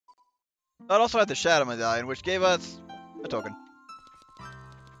That also had the Shadow Medallion, which gave us a token.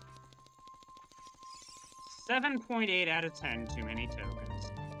 7.8 out of 10. Too many tokens.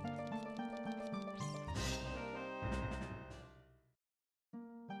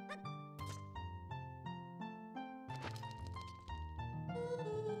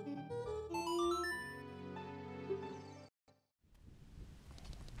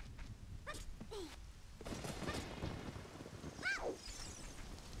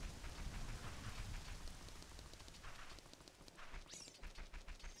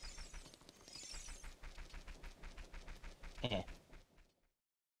 Eh.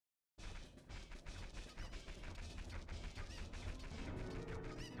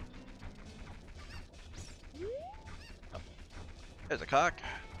 There's a cock.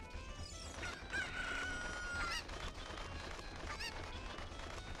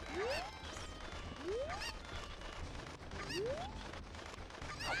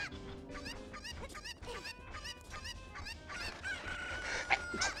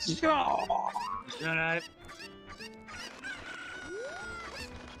 Alright.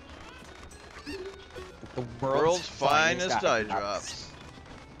 The World's finest eye drops.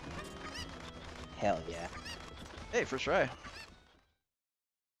 Hell yeah. Hey, first try.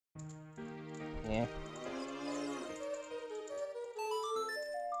 Yeah.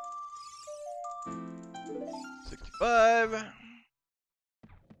 $65.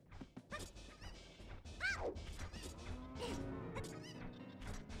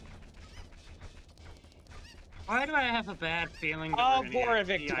 Why do I have a bad feeling that Oh, we're poor gonna get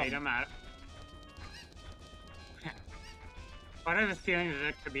victim. the item out? Why do I have a feeling that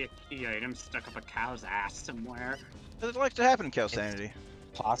there could be a key item stuck up a cow's ass somewhere? It likes to happen in Cow Sanity.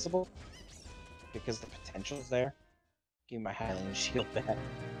 Possible? Because the potential's there. Give me my Highland shield back.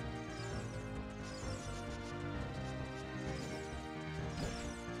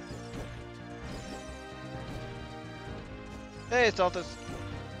 Hey, Saltus.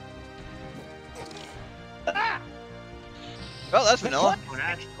 Ah! Well, that's vanilla. Oh,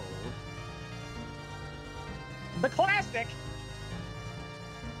 that's cold. The classic!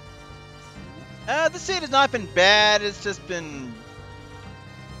 The seed has not been bad. It's just been.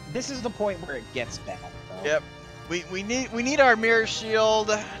 This is the point where it gets bad, bro. Yep. We need our mirror shield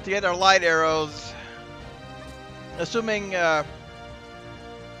to get our light arrows. Assuming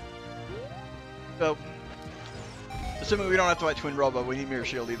assuming we don't have to fight Twin Robo, we need mirror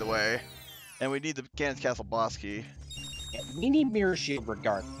shield either way, and we need the Ganon's Castle boss key. Yeah, we need mirror shield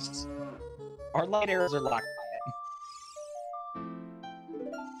regardless. Our light arrows are locked by it.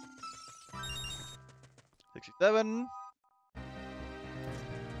 67.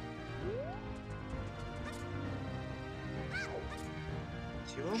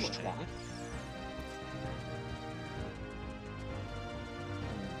 Two away.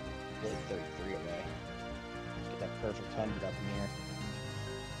 Really 33 away. Get that perfect 100 up in here.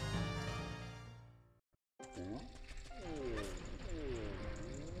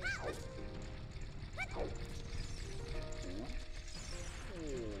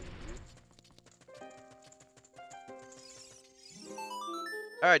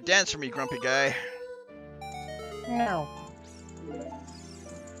 Alright, dance for me, grumpy guy. No.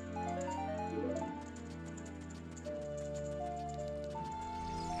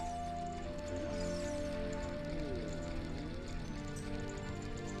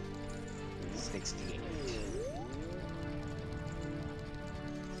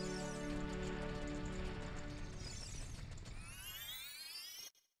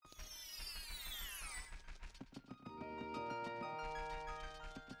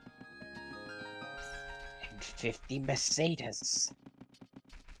 And 50 Mercedes.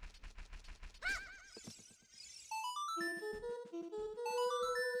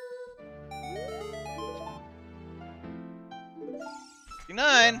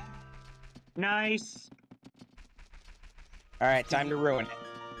 $59. Nice. Alright, time to ruin it.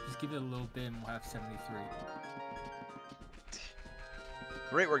 Just give it a little bit and we'll have 73.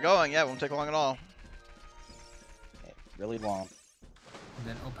 The rate we're going, yeah, it won't take long at all. Yeah, really long. And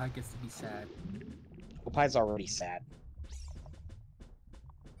then Opie gets to be sad. Opie's already sad.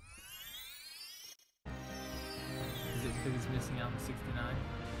 Is it because he's missing out on 69?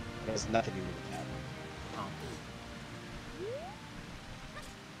 It has nothing to do with that. Oh.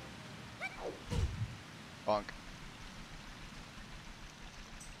 Bonk.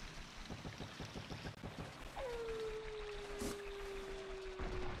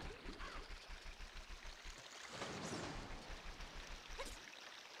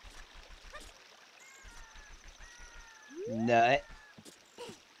 Nut.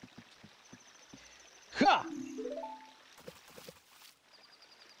 Ha!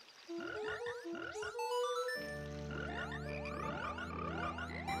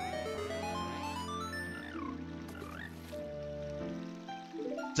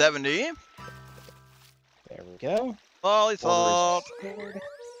 $70. There we go. Holy salt. Order is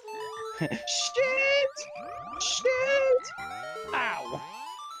restored. Shit! Shit! Ow!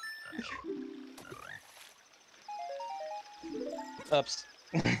 Oops.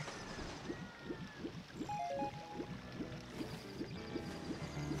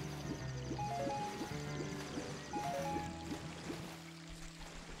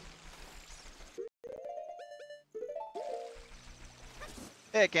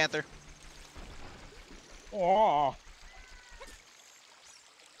 Hey, Canther. Oh.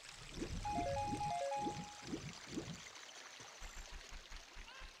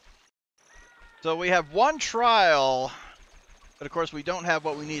 So we have one trial, but of course we don't have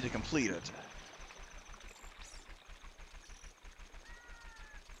what we need to complete it.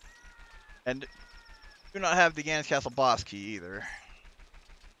 And do not have the Gans Castle boss key either.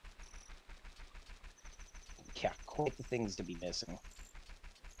 Yeah, quite the things to be missing.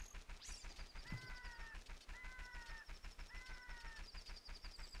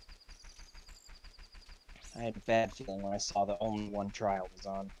 I had a bad feeling when I saw the only one trial was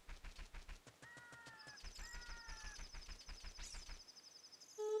on.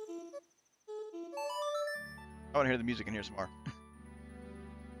 I want to hear the music and hear some more.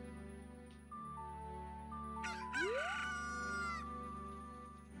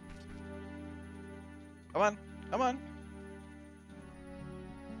 Come on, come on.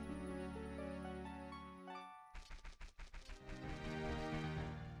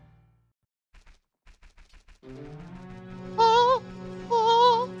 Oh,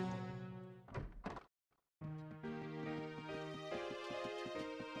 oh.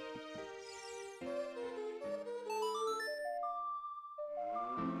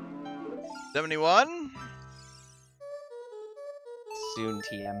 $71. Soon,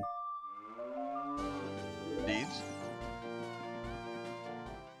 TM. Deeds.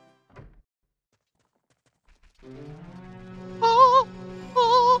 Oh,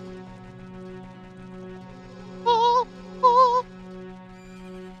 oh. Oh, oh.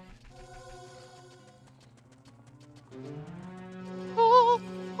 Oh,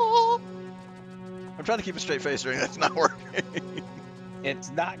 oh. I'm trying to keep a straight face during that's not working.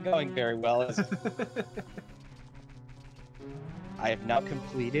 It's not going very well, is it? I have now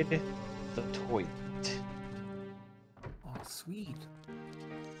completed the toilet. Oh, sweet.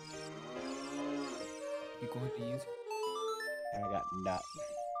 You going to use it? I got nut.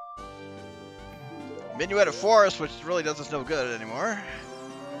 Minuet of Forest, which really does us no good anymore.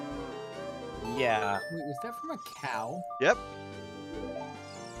 Yeah. Wait, was that from a cow? Yep.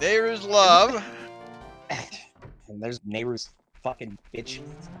 Nehru's Love. And there's Nehru's fucking bitch.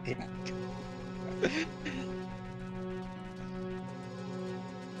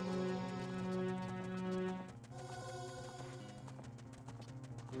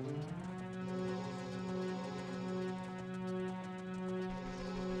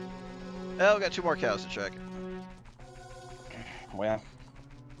 Oh, we got 2 more cows to check. Well.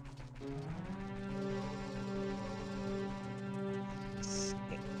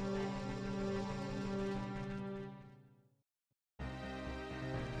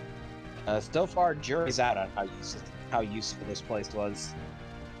 So far, jury's out on how useful this place was.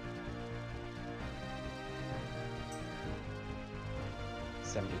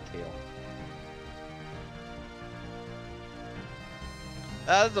 $72.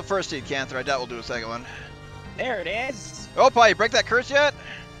 This is the first seed, Canther. I doubt we'll do a second one. There it is. Oh, Pa, you break that curse yet?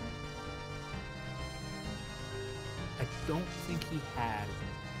 I don't think he had.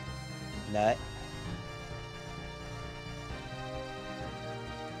 Nut.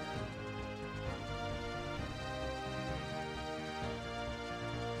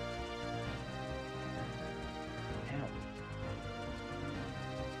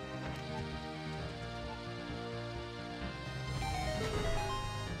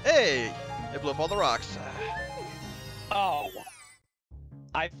 Hey, it blew up all the rocks. Oh,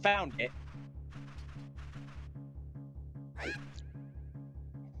 I found it.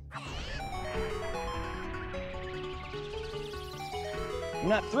 I'm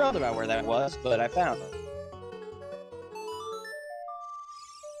not thrilled about where that was, but I found it.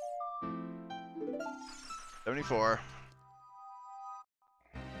 $74.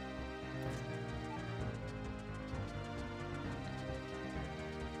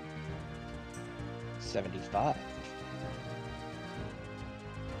 $75.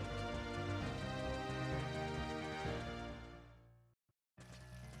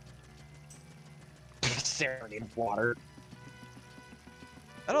 Serenade of water.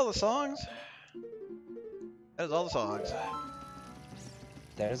 That all the songs? That is all the songs.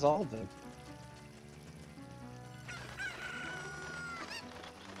 That is all of them.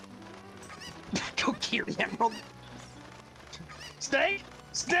 Go kill the emerald. Snake!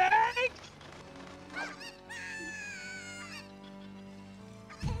 Snake!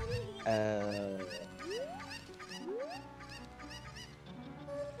 I'm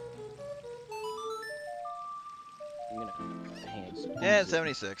gonna hand some And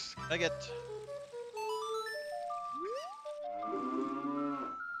 76. I get.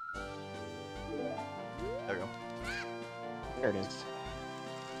 There we go. There it is.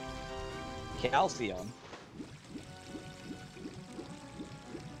 Calcium.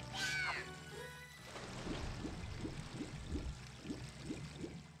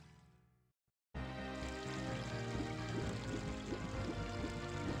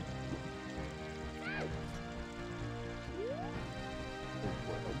 The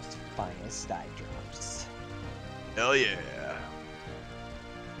world's finest dye drops. Hell yeah.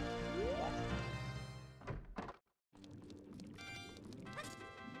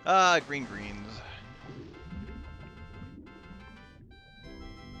 Green greens.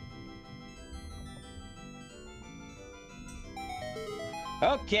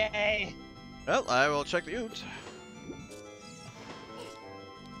 Okay. Well, I will check the ute.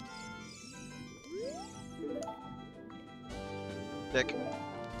 Dick.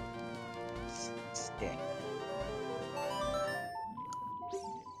 Stick.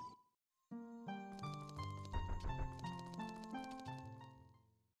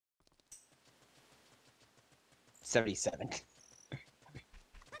 $77.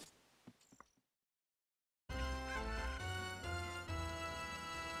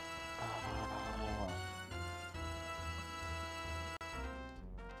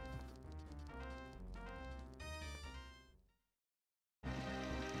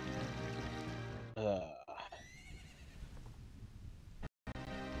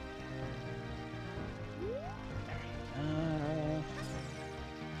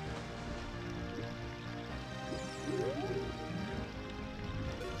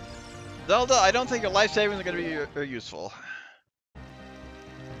 Zelda, I don't think your life savings are going to be very useful.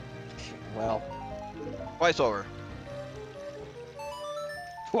 Well, Twice over.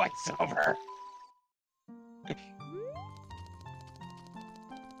 twice over. I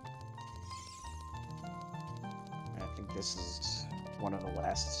think this is one of the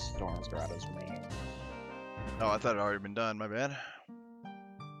last storms Dorado's remaining. Oh, I thought it had already been done. My bad.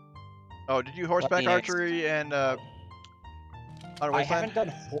 Oh, did you horseback Phoenix. archery and Haunted I Wasteland?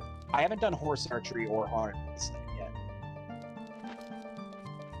 haven't done horse archery or haunted wasteland yet.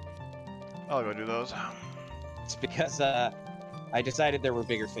 I'll go do those. It's because I decided there were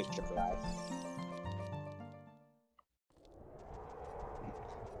bigger fish to fry.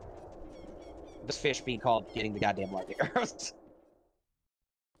 This fish being called getting the goddamn light arrows.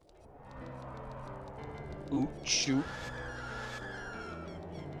 Ooh, shoot.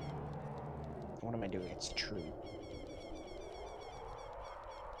 What am I doing? It's true.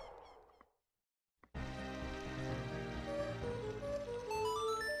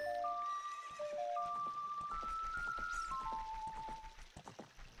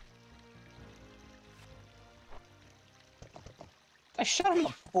 I shot him in the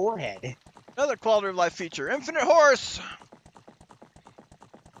forehead. Another quality of life feature: infinite horse.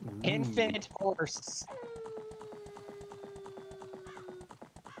 Infinite horse.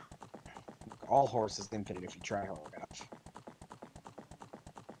 All horse is infinite if you try hard enough.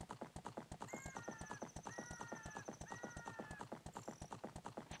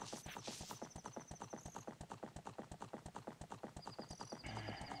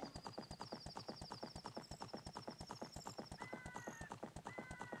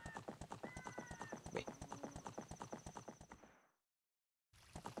 Wait.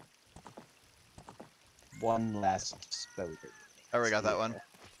 One last exposure. I already got that one.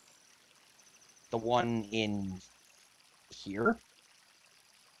 The one in here?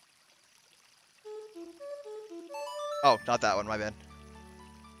 Oh, not that one. My bad.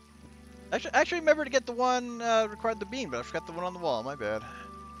 Actually, remember to get the one required the beam, but I forgot the one on the wall. My bad.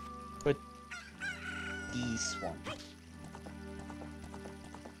 But this one.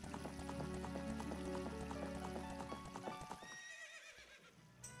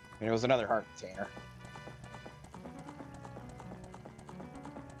 And it was another heart container.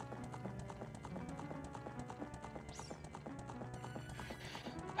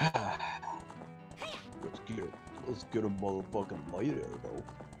 Let's get a motherfucking light arrow.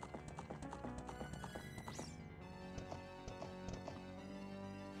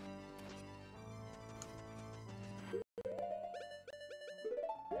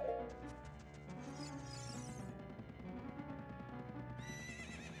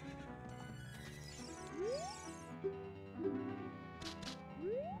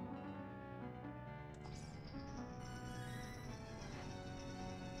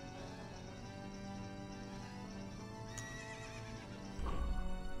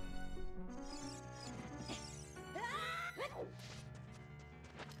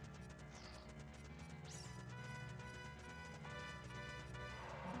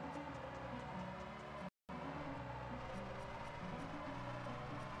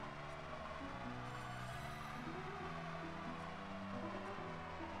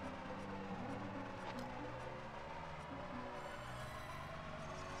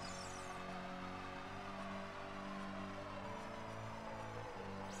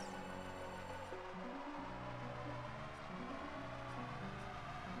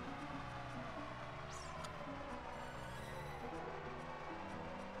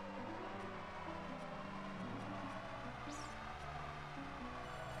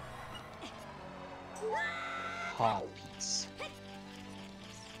 cod piece.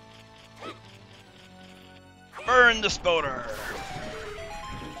 Burn the spoder.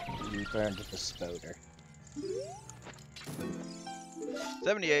 You burned the spoder.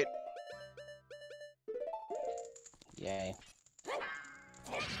 78. Yay.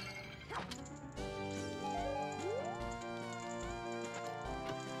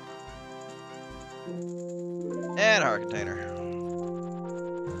 And heart container.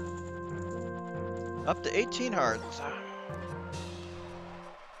 Up to 18 hearts.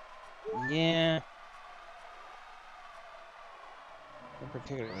 Yeah. I don't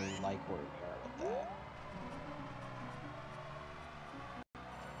particularly like where we are with that.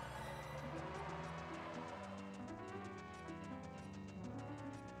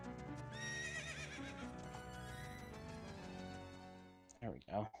 There we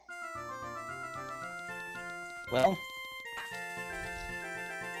go. Well.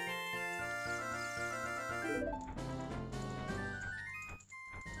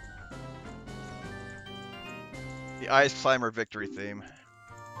 The Ice Climber victory theme.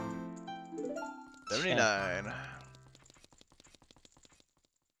 79.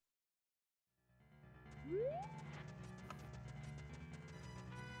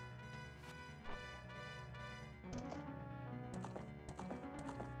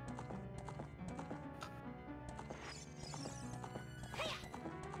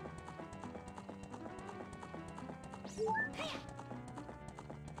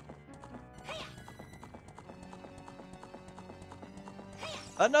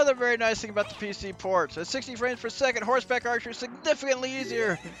 Another very nice thing about the PC ports, at 60 frames per second, horseback archery is significantly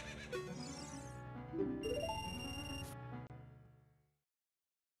easier.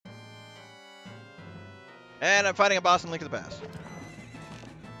 And I'm fighting a boss in Link of the Past.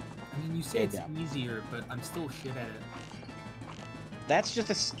 I mean, you say it's easier, but I'm still shit at it. That's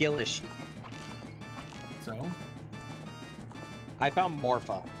just a skill issue. So? I found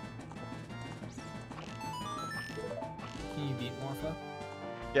Morpha. Can you beat Morpha?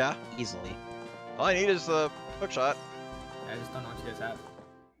 Yeah. Easily. All I need is the hookshot. I just don't know what you guys have.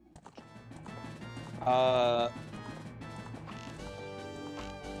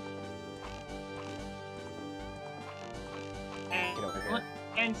 Get over here.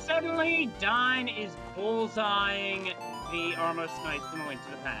 And suddenly, Dine is bullseyeing the Armos Knights in the Link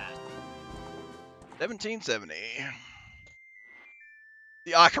to the Past. 1770.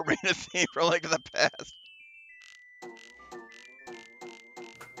 The Ocarina theme for Link to the Past.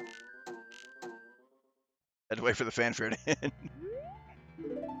 Had to wait for the fanfare to end.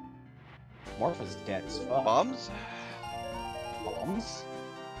 Morpha's dead as fuck. Bombs? Bombs?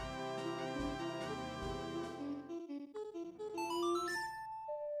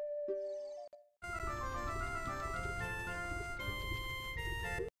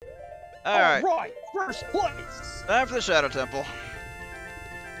 Alright. Alright, first place! Time for the Shadow Temple.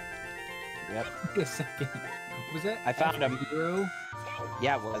 Yep. Wait a second. Was that I found him. Hero?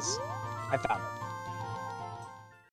 Yeah, it was. I found him.